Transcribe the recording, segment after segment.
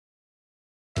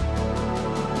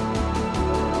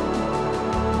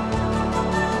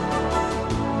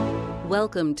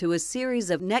Welcome to a series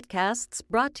of netcasts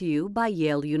brought to you by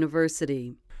Yale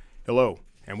University. Hello,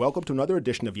 and welcome to another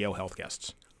edition of Yale Health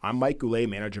Guests. I'm Mike Goulet,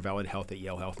 Manager of Allied Health at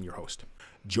Yale Health, and your host.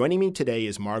 Joining me today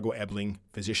is Margot Ebling,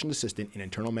 Physician Assistant in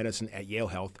Internal Medicine at Yale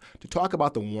Health, to talk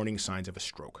about the warning signs of a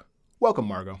stroke. Welcome,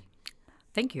 Margot.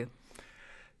 Thank you.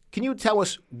 Can you tell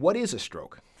us what is a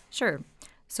stroke? Sure.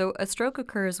 So a stroke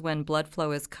occurs when blood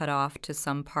flow is cut off to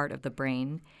some part of the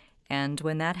brain. And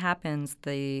when that happens,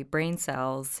 the brain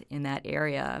cells in that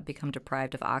area become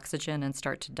deprived of oxygen and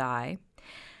start to die.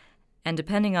 And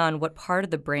depending on what part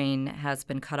of the brain has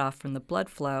been cut off from the blood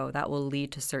flow, that will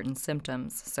lead to certain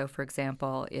symptoms. So, for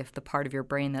example, if the part of your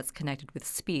brain that's connected with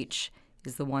speech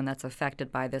is the one that's affected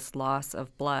by this loss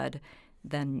of blood,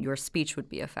 then your speech would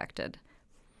be affected.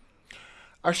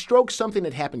 Are strokes something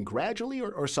that happen gradually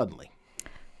or suddenly?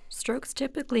 Strokes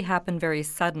typically happen very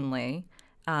suddenly.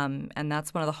 And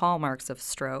that's one of the hallmarks of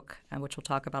stroke, which we'll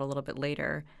talk about a little bit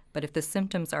later. But if the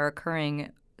symptoms are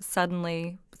occurring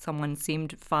suddenly, someone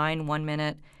seemed fine 1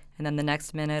 minute, and then the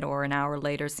next minute or an hour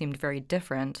later seemed very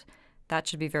different, that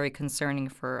should be very concerning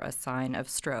for a sign of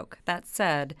stroke. That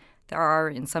said, there are,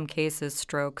 in some cases,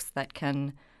 strokes that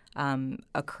can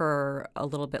occur a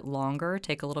little bit longer,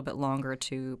 take a little bit longer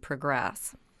to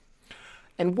progress.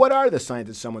 And what are the signs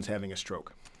that someone's having a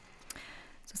stroke?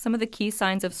 So some of the key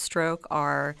signs of stroke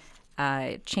are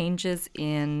changes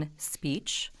in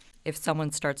speech. If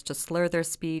someone starts to slur their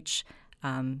speech,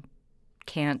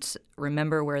 can't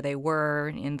remember where they were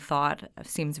in thought,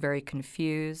 seems very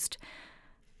confused.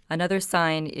 Another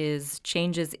sign is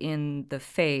changes in the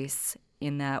face,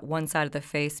 in that one side of the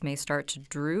face may start to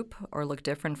droop or look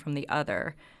different from the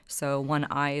other. So one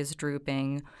eye is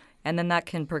drooping, and then that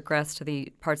can progress to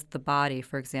the parts of the body.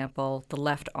 For example, the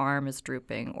left arm is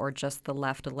drooping or just the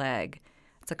left leg.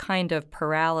 It's a kind of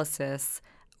paralysis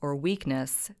or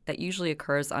weakness that usually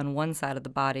occurs on one side of the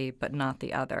body but not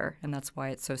the other, and that's why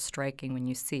it's so striking when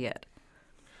you see it.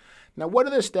 Now, what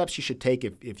are the steps you should take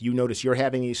if you notice you're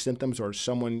having these symptoms or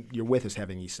someone you're with is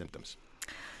having these symptoms?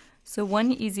 So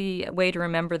one easy way to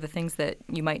remember the things that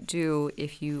you might do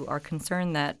if you are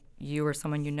concerned that you or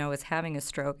someone you know is having a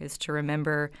stroke is to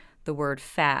remember the word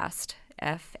FAST,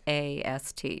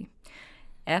 F-A-S-T.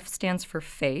 F stands for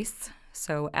face,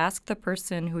 so ask the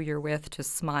person who you're with to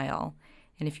smile.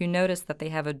 And if you notice that they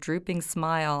have a drooping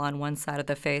smile on one side of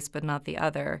the face but not the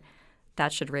other,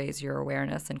 that should raise your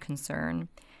awareness and concern.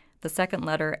 The second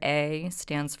letter, A,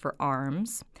 stands for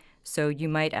arms. So you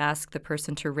might ask the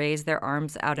person to raise their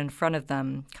arms out in front of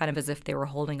them, kind of as if they were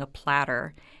holding a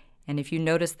platter. And if you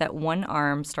notice that one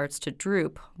arm starts to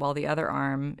droop while the other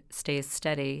arm stays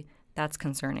steady, that's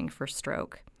concerning for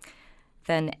stroke.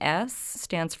 Then S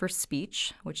stands for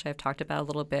speech, which I've talked about a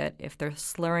little bit. If they're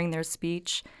slurring their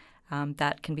speech,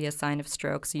 that can be a sign of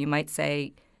stroke. So you might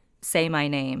say my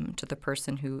name to the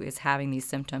person who is having these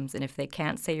symptoms. And if they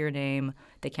can't say your name,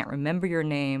 they can't remember your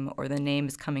name, or the name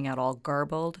is coming out all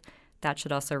garbled, that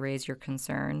should also raise your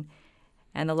concern.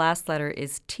 And the last letter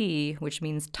is T, which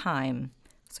means time.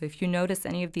 So if you notice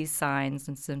any of these signs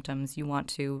and symptoms, you want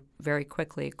to very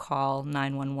quickly call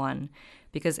 911,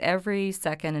 because every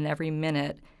second and every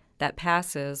minute that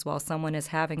passes while someone is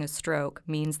having a stroke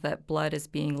means that blood is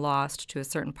being lost to a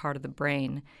certain part of the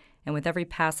brain. And with every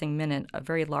passing minute, a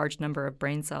very large number of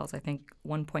brain cells, I think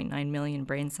 1.9 million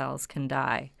brain cells, can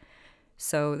die.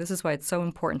 So this is why it's so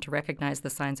important to recognize the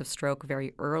signs of stroke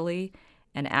very early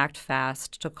and act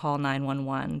fast to call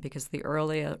 911, because the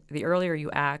earlier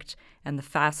you act and the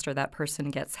faster that person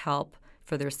gets help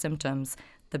for their symptoms,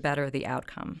 the better the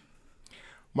outcome.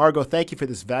 Margot, thank you for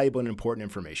this valuable and important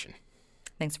information.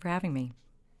 Thanks for having me.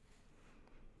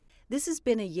 This has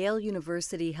been a Yale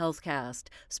University HealthCast,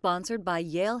 sponsored by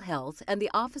Yale Health and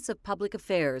the Office of Public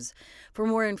Affairs. For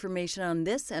more information on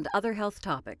this and other health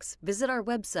topics, visit our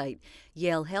website,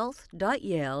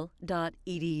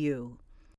 yalehealth.yale.edu.